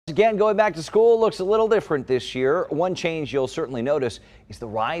Again, going back to school looks a little different this year. One change you'll certainly notice is the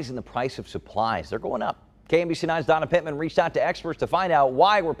rise in the price of supplies. They're going up. KMBC 9's Donna Pittman reached out to experts to find out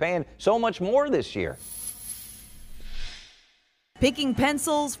why we're paying so much more this year. Picking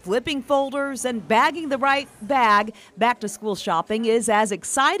pencils, flipping folders, and bagging the right bag. Back to school shopping is as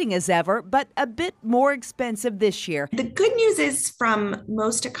exciting as ever, but a bit more expensive this year. The good news is from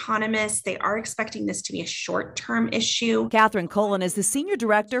most economists, they are expecting this to be a short-term issue. Catherine Cullen is the Senior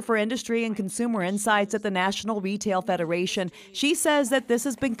Director for Industry and Consumer Insights at the National Retail Federation. She says that this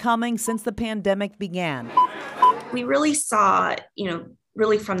has been coming since the pandemic began. We really saw,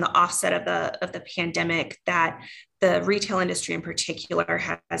 really from the offset of the pandemic that the retail industry in particular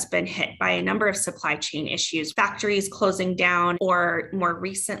has been hit by a number of supply chain issues, factories closing down, or more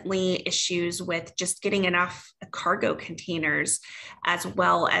recently issues with just getting enough cargo containers, as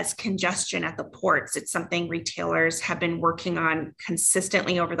well as congestion at the ports. It's something retailers have been working on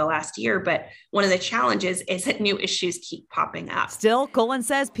consistently over the last year, but one of the challenges is that new issues keep popping up. Still, Cullen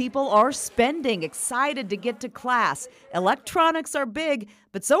says people are spending, excited to get to class. Electronics are big,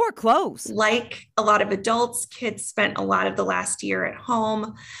 but so are clothes. Like a lot of adults, kids spent a lot of the last year at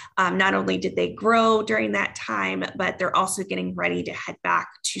home. Not only did they grow during that time, but they're also getting ready to head back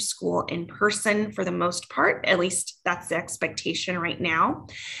to school in person for the most part. At least that's the expectation right now.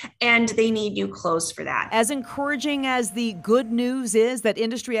 And they need new clothes for that. As encouraging as the good news is that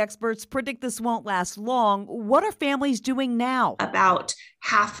industry experts predict this won't last long, what are families doing now? About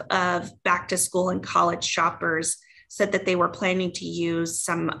half of back to school and college shoppers said that they were planning to use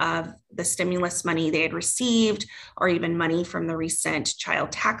some of the stimulus money they had received or even money from the recent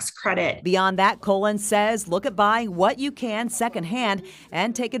child tax credit. Beyond that, Cullen says look at buying what you can secondhand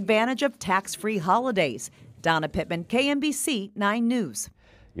and take advantage of tax-free holidays. Donna Pittman, KMBC 9 News.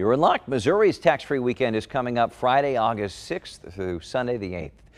 You're in luck. Missouri's tax-free weekend is coming up Friday, August 6th through Sunday the 8th.